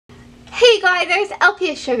Hey gliders,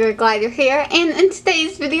 LPSSugarglider here, and in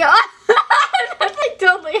today's video, that's like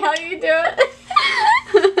totally how you do it.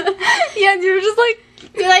 Yeah, you're just like,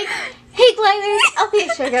 you're like, hey gliders,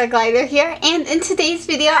 LPSSugarglider here, and in today's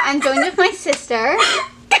video, I'm joined with my sister.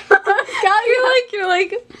 God, you're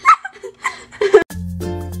like.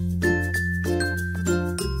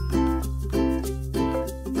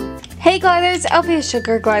 Hey gliders,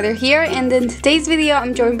 LPSSugarglider here, and in today's video,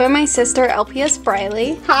 I'm joined by my sister, LPS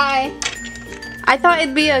Briley. Hi. I thought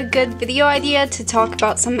it'd be a good video idea to talk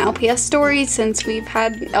about some LPS stories since we've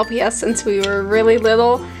had LPS since we were really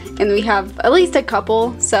little and we have at least a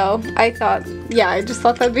couple, so I thought, yeah, I just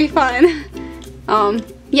thought that'd be fun.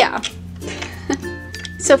 Yeah.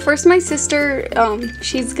 So first my sister,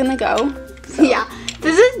 she's gonna go. So. Yeah,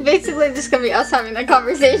 this is basically just gonna be us having a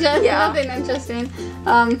conversation. Yeah. Nothing interesting.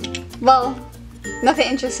 Well, nothing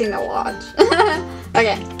interesting to watch.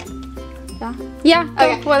 Okay. Yeah,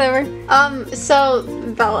 okay. Whatever. So,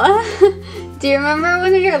 Bella, do you remember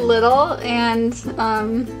when we were little and,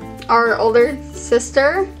 our older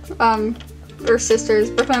sister, or sisters,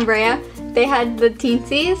 Brooklyn and Brea, they had the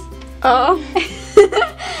teensies? Oh.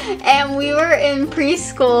 And we were in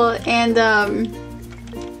preschool and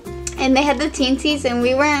they had the teensies and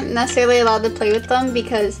we weren't necessarily allowed to play with them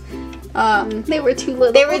because, they were too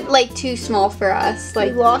little. They were, like, too small for us.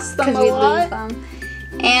 Like, we lost them a lot. Lose them.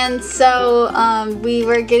 And so, we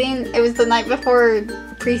were getting, it was the night before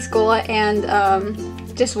preschool, and,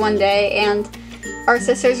 just one day, and our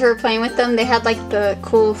sisters were playing with them. They had, like, the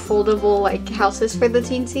cool foldable, like, houses for the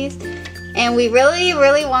teensies. And we really,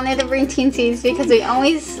 really wanted to bring teensies because we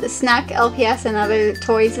always snuck LPS and other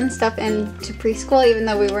toys and stuff into preschool, even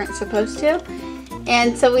though we weren't supposed to.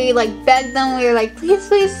 And so we, like, begged them. We were like, please,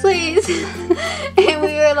 please, please. And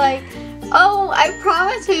we were like, oh, I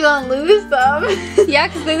promise we won't lose them. Yeah,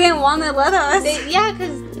 because they didn't want to let us. Yeah,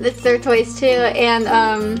 because it's their toys too.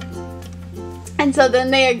 And so then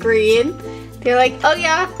they agreed. They're like, oh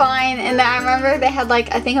yeah, fine. And then I remember they had,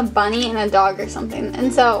 like, I think a bunny and a dog or something.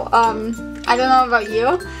 And so, I don't know about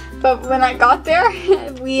you, but when I got there,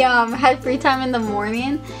 we had free time in the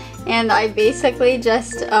morning. And I basically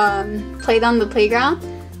just played on the playground.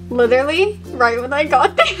 Literally, right when I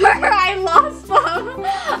got there, I lost them.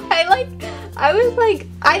 I was like,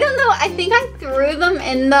 I don't know, I think I threw them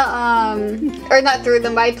in the, or not threw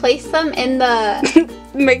them, but I placed them in the...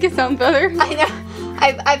 Make it sound better. I know.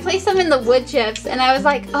 I placed them in the wood chips, and I was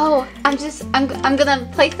like, oh, I'm gonna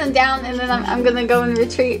place them down, and then I'm gonna go and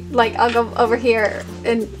retrieve, like, I'll go over here,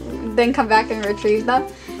 and then come back and retrieve them.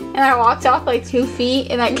 And I walked off like 2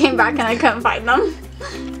 feet, and I came back and I couldn't find them.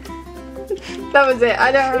 That was it.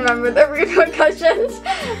 I don't remember the repercussions,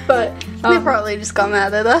 but they probably just got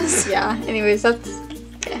mad at us. Yeah. Anyways, that's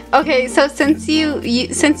okay. So since you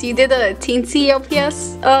did a teensy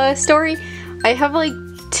LPS story, I have like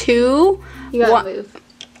 2. You gotta move.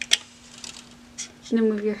 No,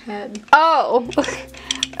 move your head. Oh.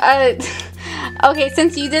 Okay.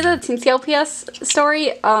 Since you did a teensy LPS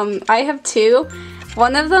story, I have 2.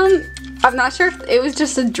 One of them, I'm not sure if it was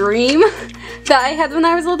just a dream that I had when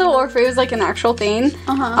I was little or if it was like an actual thing.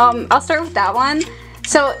 I'll start with that one.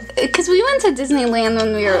 So, because we went to Disneyland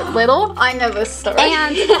when we were little. I know this story.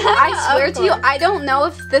 And I swear to you, I don't know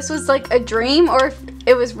if this was like a dream or if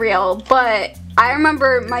it was real, but I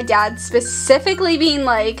remember my dad specifically being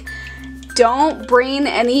like, don't bring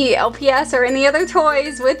any LPS or any other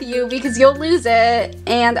toys with you because you'll lose it.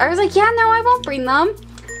 And I was like, yeah, no, I won't bring them.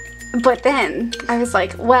 But then I was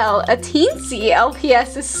like, well, a teensy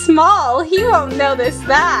LPS is small. He won't notice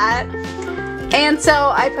that. And so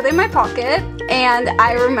I put it in my pocket, and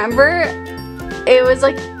I remember it was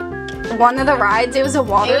like one of the rides. It was a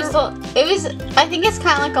water. It was. I think it's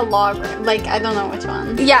kind of like a log ride. Like, I don't know which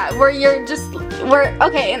one. Yeah, where you're just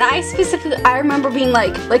okay. And I remember being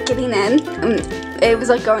like getting in. And it was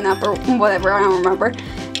like going up or whatever. I don't remember.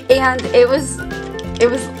 And it was.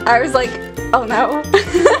 I was like, oh no.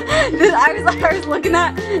 I was looking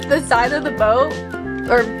at the side of the boat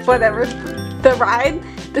or whatever, the ride,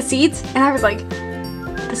 the seats, and I was like,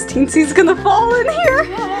 this teensy's gonna fall in here.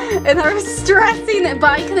 And I was stressing it,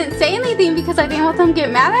 but I couldn't say anything because I didn't want them to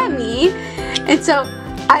get mad at me. And so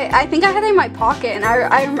I think I had it in my pocket, and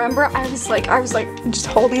I remember I was like just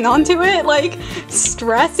holding on to it, like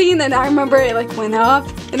stressing, and I remember it like went up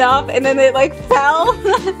and up, and then it like fell.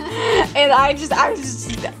 And I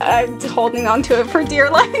was holding on to it for dear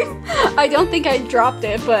life. I don't think I dropped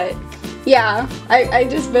it, but yeah, I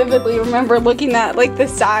just vividly remember looking at like the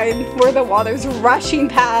side where the water's rushing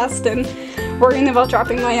past and worrying about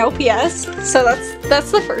dropping my LPS. So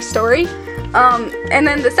that's the first story. And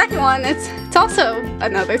then the second one, it's also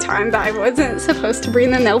another time that I wasn't supposed to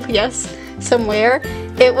bring an LPS somewhere.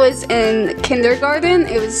 It was in kindergarten.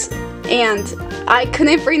 And I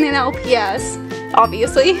couldn't bring an LPS,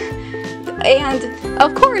 obviously. And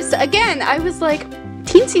of course, again, I was like,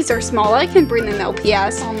 teensies are small, I can bring an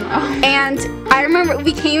LPS. Oh no. And I remember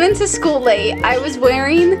we came into school late. I was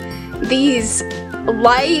wearing these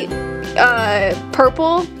light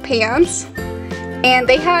purple pants, and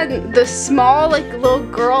they had the small, like, little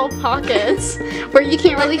girl pockets where you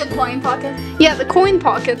can't really... Like the coin pocket? Yeah, the coin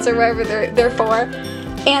pockets or whatever they're for.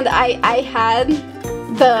 And I had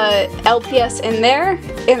the LPS in there,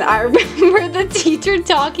 and I remember the teacher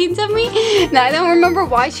talking to me, and I don't remember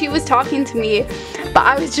why she was talking to me, but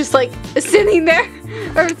I was just like sitting there,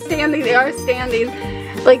 or standing there, or standing,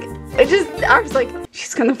 like, I was like,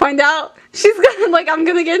 she's gonna find out, she's gonna, like, I'm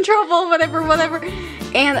gonna get in trouble, whatever,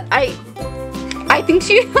 and I think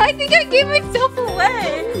I gave myself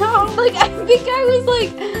away. No. Like, I think I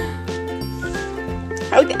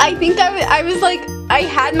was like, I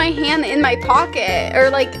had my hand in my pocket, or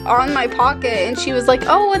like on my pocket, and she was like,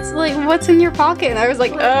 oh, what's in your pocket? And I was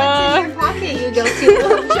like, What's in your pocket, you guilty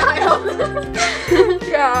little child?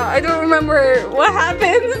 Yeah, I don't remember what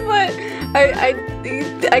happened, but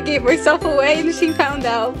I gave myself away and she found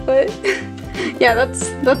out, but yeah,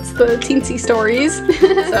 that's the teensy stories.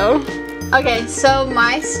 So okay, so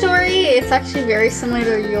my story, it's actually very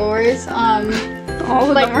similar to yours. all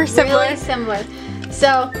of like them are similar. really similar.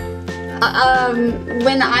 So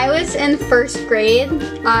when I was in first grade,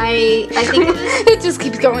 I think it was, it just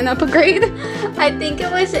keeps going up a grade. I think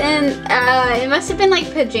it was in it must have been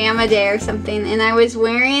like pajama day or something, and I was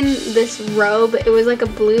wearing this robe. It was like a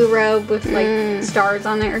blue robe with like stars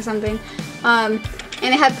on it or something, and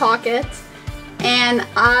it had pockets. And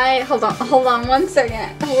I hold on 1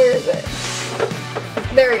 second. Where is it?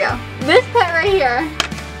 There we go. This pet right here.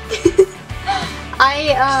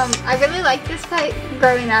 I really liked this pet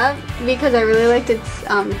growing up because I really liked its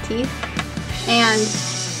teeth, and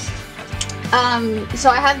so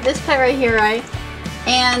I have this pet right here, right?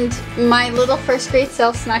 And my little first grade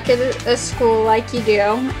self snuck it at school like you do,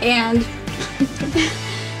 and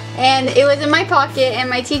and it was in my pocket, and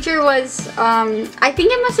my teacher was I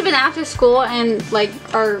think it must have been after school, and like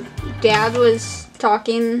our dad was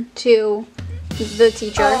talking to the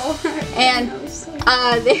teacher, and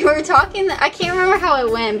they were talking, I can't remember how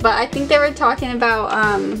it went, but I think they were talking about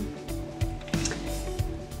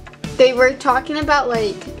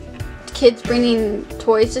like kids bringing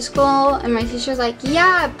toys to school, and my teacher was like,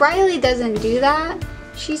 yeah, Briley doesn't do that,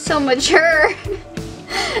 she's so mature.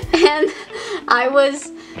 And I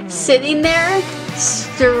was sitting there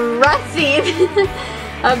stressing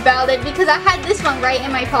about it because I had this one right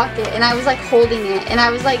in my pocket, and I was like holding it, and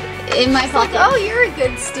I was like in my pocket. Like, oh, you're a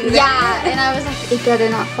good student. Yeah, and I was like, it better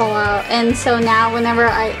not fall out. And so now whenever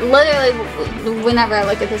I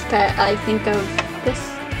look at this pet, I think of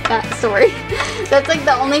that story. That's like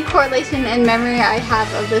the only correlation and memory I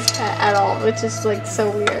have of this pet at all, which is like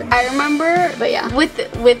so weird. I remember, but yeah, with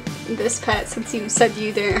this pet, since you said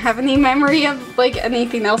you didn't have any memory of like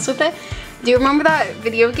anything else with it, do you remember that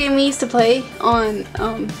video game we used to play on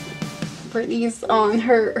Brittany's on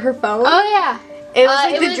her phone? Oh yeah. It was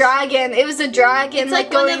like the dragon. It was a dragon. It's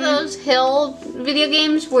like one of those hill video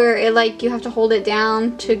games where it like you have to hold it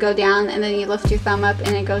down to go down, and then you lift your thumb up and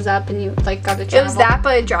it goes up, and you like got to travel. It was that,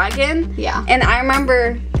 but a dragon. Yeah. And I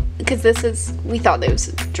remember, because we thought it was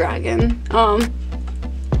a dragon.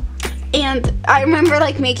 And I remember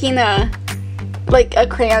like making a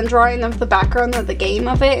crayon drawing of the background of the game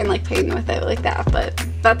of it and like playing with it like that. But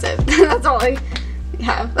that's it. That's all I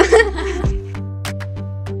have.